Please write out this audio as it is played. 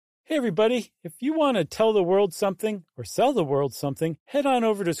Hey everybody, if you want to tell the world something or sell the world something, head on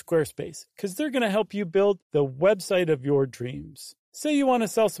over to Squarespace because they're going to help you build the website of your dreams. Say you want to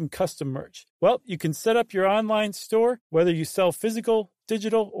sell some custom merch. Well, you can set up your online store, whether you sell physical,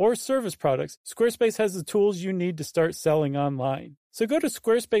 digital, or service products. Squarespace has the tools you need to start selling online. So go to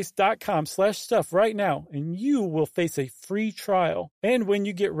squarespace.com/stuff right now and you will face a free trial. And when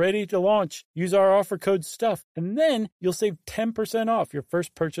you get ready to launch, use our offer code STUFF and then you'll save 10% off your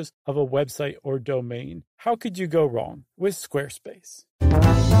first purchase of a website or domain. How could you go wrong with Squarespace?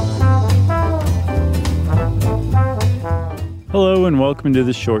 Hello and welcome to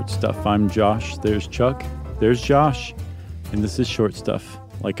the Short Stuff. I'm Josh. There's Chuck. There's Josh. And this is Short Stuff,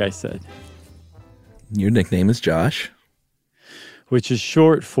 like I said. Your nickname is Josh. Which is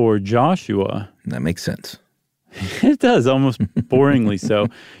short for Joshua. That makes sense. It does, almost boringly so.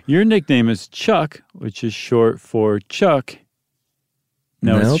 Your nickname is Chuck, which is short for Chuck.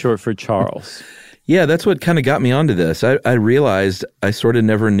 No, It's short for Charles. Yeah, that's what kind of got me onto this. I realized I sort of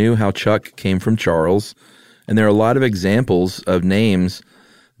never knew how Chuck came from Charles. And there are a lot of examples of names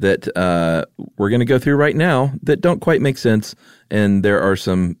that we're going to go through right now that don't quite make sense. And there are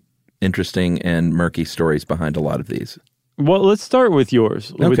some interesting and murky stories behind a lot of these. Well, let's start with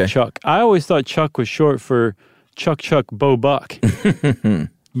yours, with Chuck. I always thought Chuck was short for Chuck Bo Buck,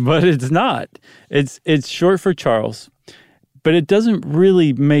 but it's not. It's short for Charles, but it doesn't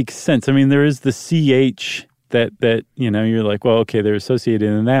really make sense. I mean, there is the CH that you know, you're like, well, okay, they're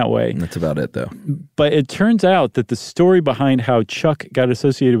associated in that way. That's about it, though. But it turns out that the story behind how Chuck got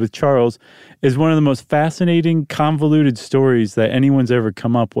associated with Charles is one of the most fascinating, convoluted stories that anyone's ever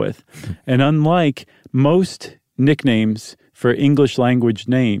come up with. And unlike most nicknames for English language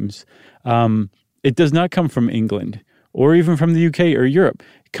names, it does not come from England or even from the UK or Europe.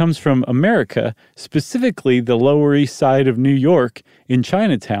 It comes from America, specifically the Lower East Side of New York in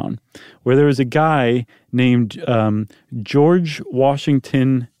Chinatown, where there was a guy named George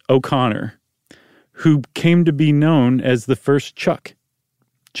Washington O'Connor who came to be known as the first Chuck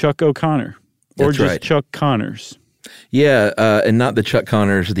O'Connor, or That's just right. Chuck Connors. Yeah, and not the Chuck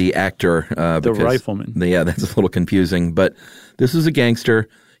Connors, the actor. The rifleman. Yeah, that's a little confusing. But this was a gangster.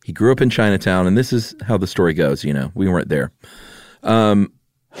 He grew up in Chinatown, and this is how the story goes. You know, we weren't there. Hung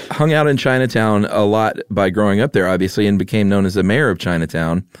out in Chinatown a lot by growing up there, obviously, and became known as the mayor of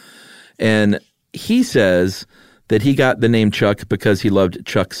Chinatown. And he says that he got the name Chuck because he loved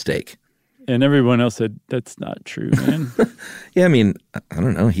Chuck steak. And everyone else said, that's not true, man. Yeah, I mean, I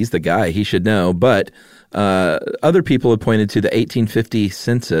don't know. He's the guy. He should know. But other people have pointed to the 1850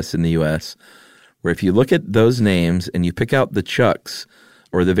 census in the U.S., where if you look at those names and you pick out the Chucks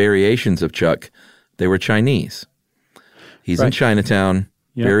or the variations of Chuck, they were Chinese. He's in Chinatown,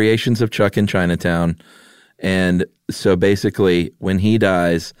 variations of Chuck in Chinatown. And so basically, when he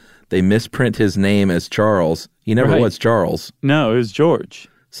dies, they misprint his name as Charles. He never was Charles. No, it was George.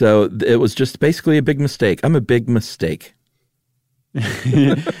 So it was just basically a big mistake. I'm a big mistake.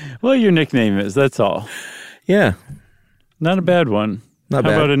 Well, your nickname is, that's all. Yeah. Not a bad one. Not How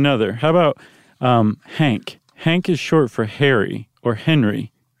bad. about another? How about Hank? Hank is short for Harry or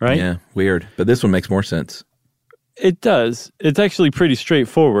Henry, right? Yeah, weird. But this one makes more sense. It does. It's actually pretty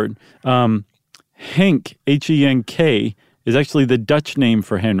straightforward. Henk, Henk, is actually the Dutch name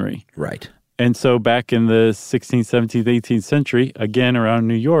for Henry. Right. And so back in the 16th, 17th, 18th century, again around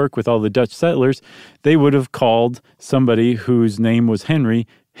New York with all the Dutch settlers, they would have called somebody whose name was Henry,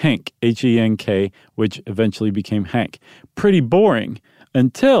 Henk, Henk, which eventually became Hank. Pretty boring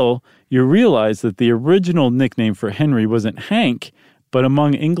until you realize that the original nickname for Henry wasn't Hank, but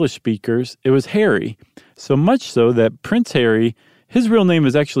among English speakers, it was Harry. So much so that Prince Harry, his real name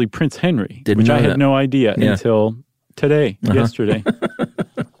is actually Prince Henry, which I had no idea until today, yesterday.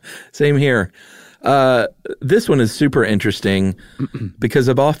 Same here. This one is super interesting because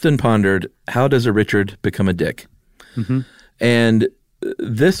I've often pondered, how does a Richard become a Dick? Mm-hmm. And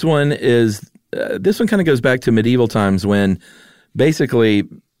this one kind of goes back to medieval times when basically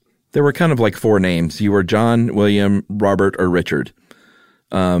there were kind of like four names. You were John, William, Robert, or Richard.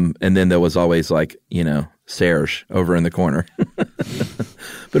 And then there was always like, you know, Serge over in the corner.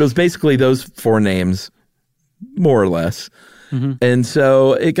 But it was basically those four names, more or less. Mm-hmm. And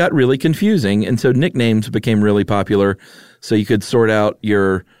so it got really confusing. And so nicknames became really popular. So you could sort out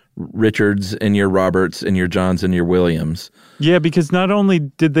your Richards and your Roberts and your Johns and your Williams. Yeah, because not only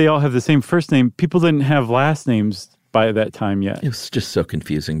did they all have the same first name, people didn't have last names by that time yet. It was just so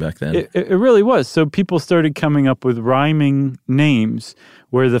confusing back then. It really was. So people started coming up with rhyming names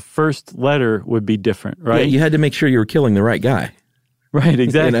where the first letter would be different, right? Yeah, you had to make sure you were killing the right guy. Right,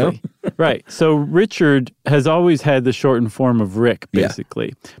 exactly. You know? Right. So Richard has always had the shortened form of Rick,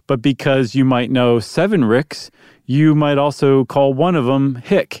 basically. Yeah. But because you might know 7 Ricks, you might also call one of them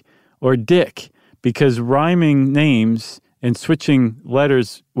Hick or Dick, because rhyming names and switching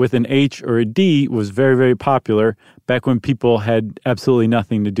letters with an H or a D was very, very popular back when people had absolutely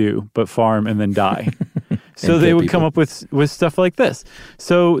nothing to do but farm and then die. So they would come up with stuff like this.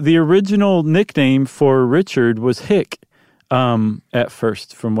 So the original nickname for Richard was Hick at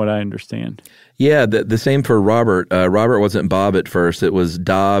first, from what I understand. Yeah, the same for Robert. Robert wasn't Bob at first. It was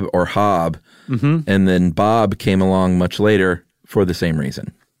Dob or Hob. Mm-hmm. And then Bob came along much later for the same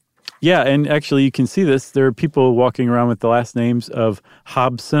reason. Yeah, and actually you can see this. There are people walking around with the last names of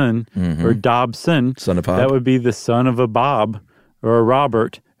Hobson or Dobson. Son of Hob. That would be the son of a Bob or a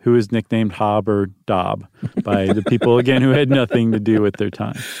Robert, who is nicknamed Hob or Dob by the people, again, who had nothing to do with their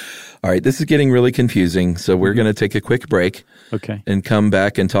time. All right, this is getting really confusing, so we're going to take a quick break. Okay. And come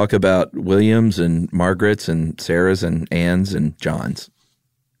back and talk about Williams and Margarets and Sarahs and Anns and Johns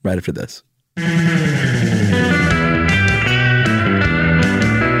right after this.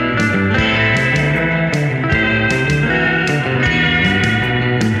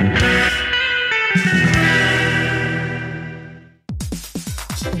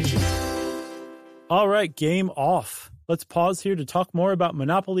 All right, game off. Let's pause here to talk more about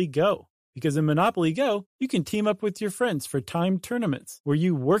Monopoly Go. Because in Monopoly Go, you can team up with your friends for timed tournaments where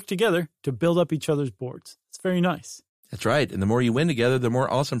you work together to build up each other's boards. It's very nice. That's right. And the more you win together, the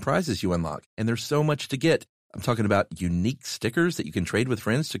more awesome prizes you unlock. And there's so much to get. I'm talking about unique stickers that you can trade with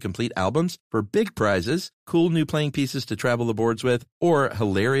friends to complete albums for big prizes, cool new playing pieces to travel the boards with, or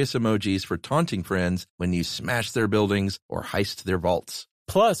hilarious emojis for taunting friends when you smash their buildings or heist their vaults.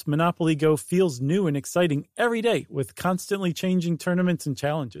 Plus, Monopoly Go feels new and exciting every day with constantly changing tournaments and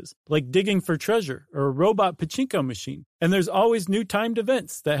challenges, like digging for treasure or a robot pachinko machine. And there's always new timed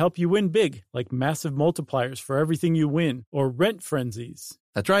events that help you win big, like massive multipliers for everything you win or rent frenzies.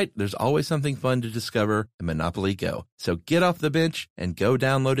 That's right. There's always something fun to discover in Monopoly Go. So get off the bench and go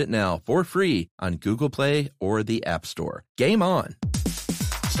download it now for free on Google Play or the App Store. Game on!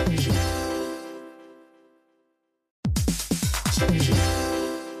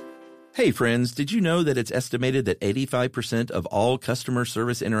 Hey friends, did you know that it's estimated that 85% of all customer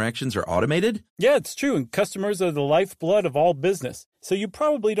service interactions are automated? Yeah, it's true, and customers are the lifeblood of all business. So you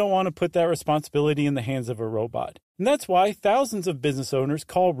probably don't want to put that responsibility in the hands of a robot. And that's why thousands of business owners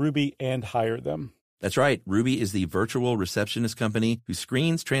call Ruby and hire them. That's right. Ruby is the virtual receptionist company who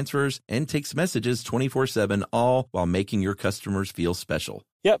screens, transfers, and takes messages 24/7, all while making your customers feel special.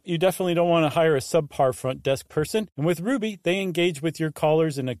 Yep, you definitely don't want to hire a subpar front desk person. And with Ruby, they engage with your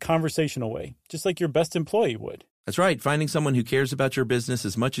callers in a conversational way, just like your best employee would. That's right. Finding someone who cares about your business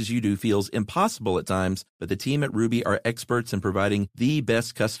as much as you do feels impossible at times, but the team at Ruby are experts in providing the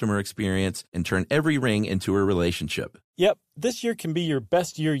best customer experience and turn every ring into a relationship. Yep, this year can be your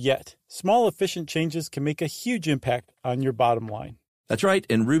best year yet. Small, efficient changes can make a huge impact on your bottom line. That's right,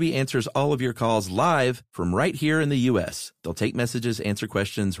 and Ruby answers all of your calls live from right here in the U.S. They'll take messages, answer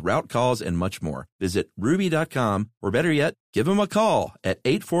questions, route calls, and much more. Visit Ruby.com, or better yet, give them a call at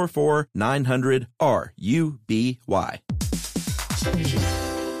 844-900-RUBY.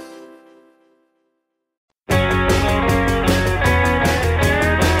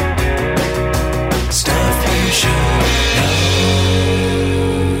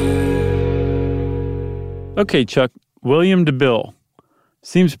 Okay, Chuck, William to Bill.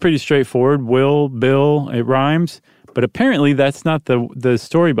 Seems pretty straightforward. Will, Bill, it rhymes. But apparently that's not the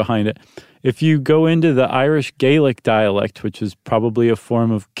story behind it. If you go into the Irish Gaelic dialect, which is probably a form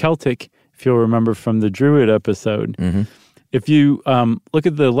of Celtic, if you'll remember from the Druid episode, if you look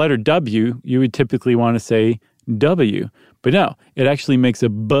at the letter W, you would typically want to say W. But no, it actually makes a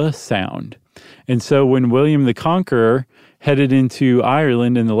B sound. And so when William the Conqueror headed into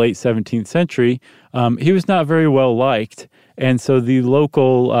Ireland in the late 17th century, he was not very well liked. And so the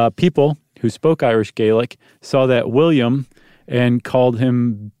local people who spoke Irish Gaelic saw that William and called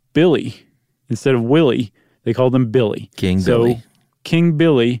him Billy. Instead of Willie, they called him Billy. Billy. King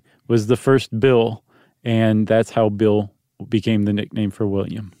Billy was the first Bill, and that's how Bill became the nickname for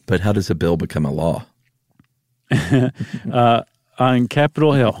William. But how does a bill become a law? On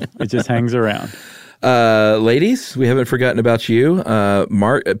Capitol Hill. It just hangs around. Ladies, we haven't forgotten about you.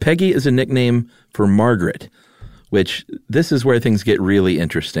 Peggy is a nickname for Margaret, which this is where things get really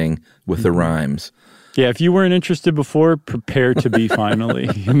interesting with the rhymes. Yeah, if you weren't interested before, prepare to be finally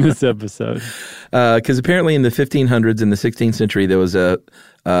in this episode. Because apparently in the 1500s and the 16th century, there was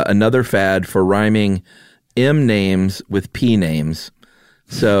another fad for rhyming M names with P names.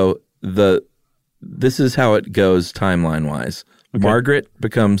 So this is how it goes timeline-wise. Margaret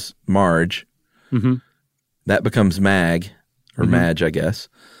becomes Marge. Mm-hmm. That becomes Mag, or Madge, I guess.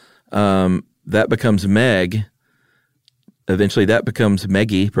 That becomes Meg. Eventually that becomes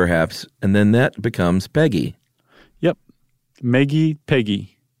Meggie, perhaps. And then that becomes Peggy. Yep. Meggie,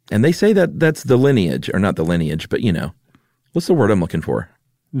 Peggy. And they say that that's the lineage, or not the lineage, but what's the word I'm looking for?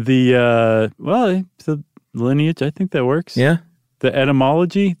 The lineage, I think that works. Yeah? The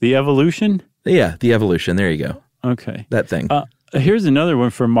etymology, the evolution. Yeah, the evolution. There you go. Okay. That thing. Here's another one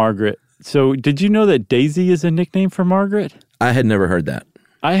for Margaret. So did you know that Daisy is a nickname for Margaret? I had never heard that.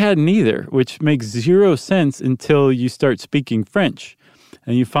 I hadn't either, which makes zero sense until you start speaking French.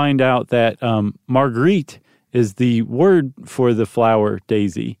 And you find out that Marguerite is the word for the flower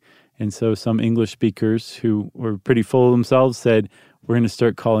daisy. And so some English speakers who were pretty full of themselves said, we're going to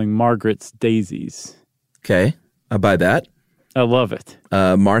start calling Margarets daisies. Okay, I buy that. I love it.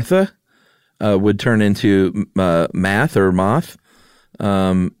 Martha would turn into Math or Moth.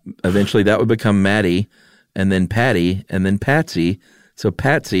 Eventually that would become Maddie, and then Patty, and then Patsy. So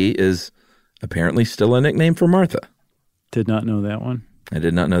Patsy is apparently still a nickname for Martha. Did not know that one. I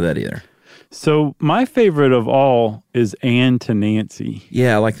did not know that either. So my favorite of all is Anne to Nancy.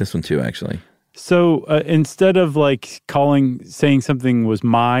 Yeah, I like this one too, actually. So instead of saying something was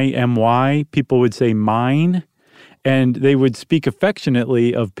my, people would say mine, and they would speak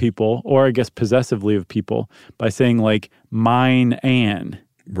affectionately of people, or I guess possessively of people, by saying mine Anne.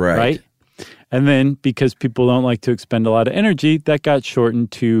 Right? And then because people don't like to expend a lot of energy, that got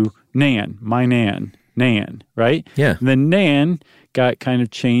shortened to Nan, my Nan, right? Yeah. And then Nan got kind of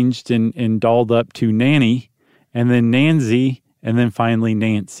changed and dolled up to Nanny, and then Nansy, and then finally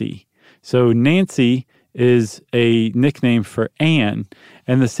Nancy. So Nancy is a nickname for Anne.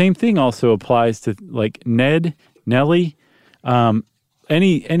 And the same thing also applies to Ned, Nellie,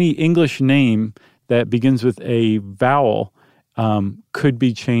 any English name that begins with a vowel could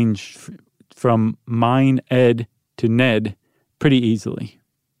be changed from mine, Ed, to Ned pretty easily.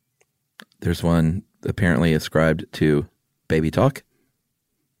 There's one apparently ascribed to Baby Talk.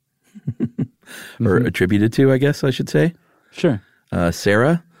 Or attributed to, I guess I should say. Sure.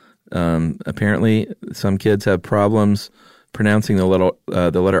 Sarah. Apparently some kids have problems pronouncing the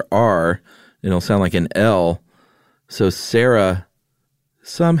letter R. It'll sound like an L. So Sarah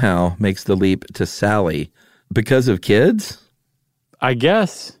somehow makes the leap to Sally because of kids? I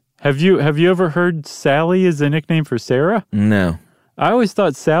guess. Have you ever heard Sally as a nickname for Sarah? No. I always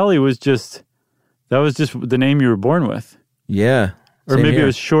thought Sally was just the name you were born with. Yeah. Or maybe it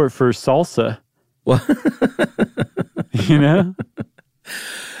was short for salsa. Well,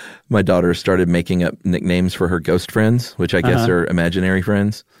 my daughter started making up nicknames for her ghost friends, which I guess are imaginary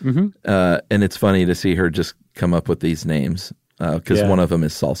friends. Mm-hmm. And it's funny to see her just come up with these names because one of them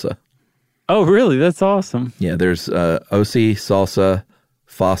is Salsa. Oh, really? That's awesome. Yeah, there's Osi, Salsa,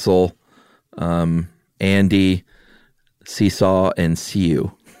 Fossil, Andy, Seesaw, and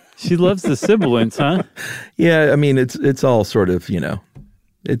Siu. She loves the sibilants, huh? Yeah, I mean, it's all sort of,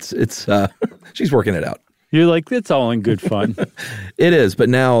 it's she's working it out. You're like, it's all in good fun. It is, but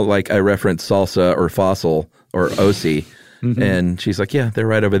now I reference Salsa or Fossil or Osi, and she's like, yeah, they're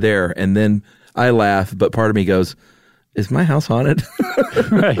right over there. And then I laugh, but part of me goes, is my house haunted?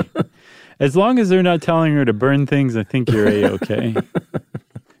 Right. As long as they're not telling her to burn things, I think you're A-okay.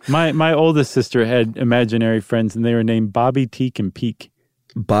 My oldest sister had imaginary friends, and they were named Bobby, Teak, and Peak.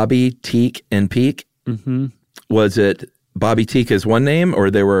 Bobby, Teak, and Peak? Mm-hmm. Was it Bobby Teak as one name, or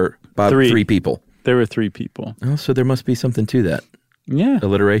there were three people? There were three people. Oh, so there must be something to that. Yeah.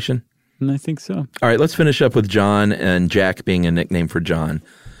 Alliteration? And I think so. All right, let's finish up with John and Jack being a nickname for John.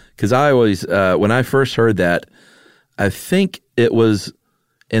 Because I always, when I first heard that, I think it was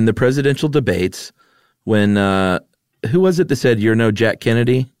in the presidential debates when, who was it that said, you're no Jack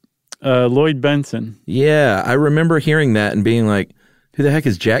Kennedy? Lloyd Benson. Yeah, I remember hearing that and being like, who the heck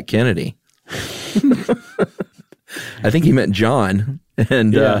is Jack Kennedy? I think he meant John.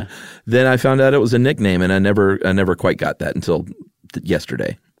 And then I found out it was a nickname, and I never quite got that until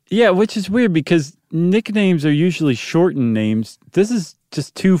yesterday. Yeah, which is weird because nicknames are usually shortened names. This is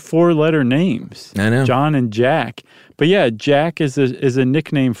just 2 4-letter names. I know. John and Jack. But yeah, Jack is a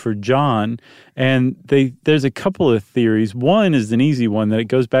nickname for John, and there's a couple of theories. One is an easy one, that it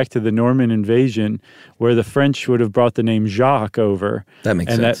goes back to the Norman invasion, where the French would have brought the name Jacques over. That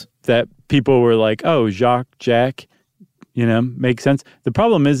makes sense. That people were like, oh, Jacques, Jack, makes sense. The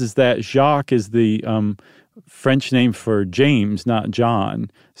problem is that Jacques is the French name for James, not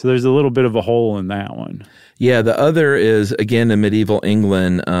John. So there's a little bit of a hole in that one. Yeah, the other is, again, in medieval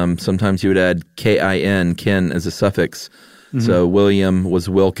England, sometimes you would add K-I-N, Ken, as a suffix. Mm-hmm. So William was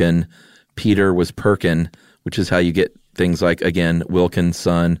Wilkin, Peter was Perkin, which is how you get things like, again, Wilkins'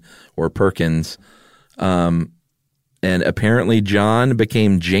 son or Perkins. And apparently John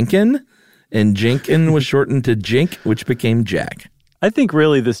became Jenkin, and Jenkin was shortened to Jink, which became Jack. I think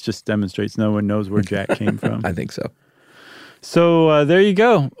really this just demonstrates no one knows where Jack came from. I think so. So there you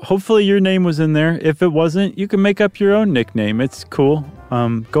go. Hopefully your name was in there. If it wasn't, you can make up your own nickname. It's cool.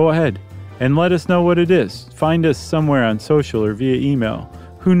 Go ahead and let us know what it is. Find us somewhere on social or via email.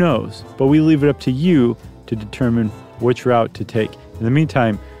 Who knows? But we leave it up to you to determine which route to take. In the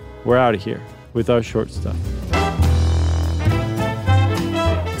meantime, we're out of here with our short stuff.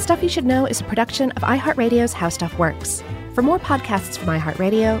 Stuff You Should Know is a production of iHeartRadio's How Stuff Works. For more podcasts from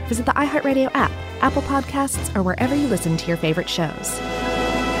iHeartRadio, visit the iHeartRadio app, Apple Podcasts, or wherever you listen to your favorite shows.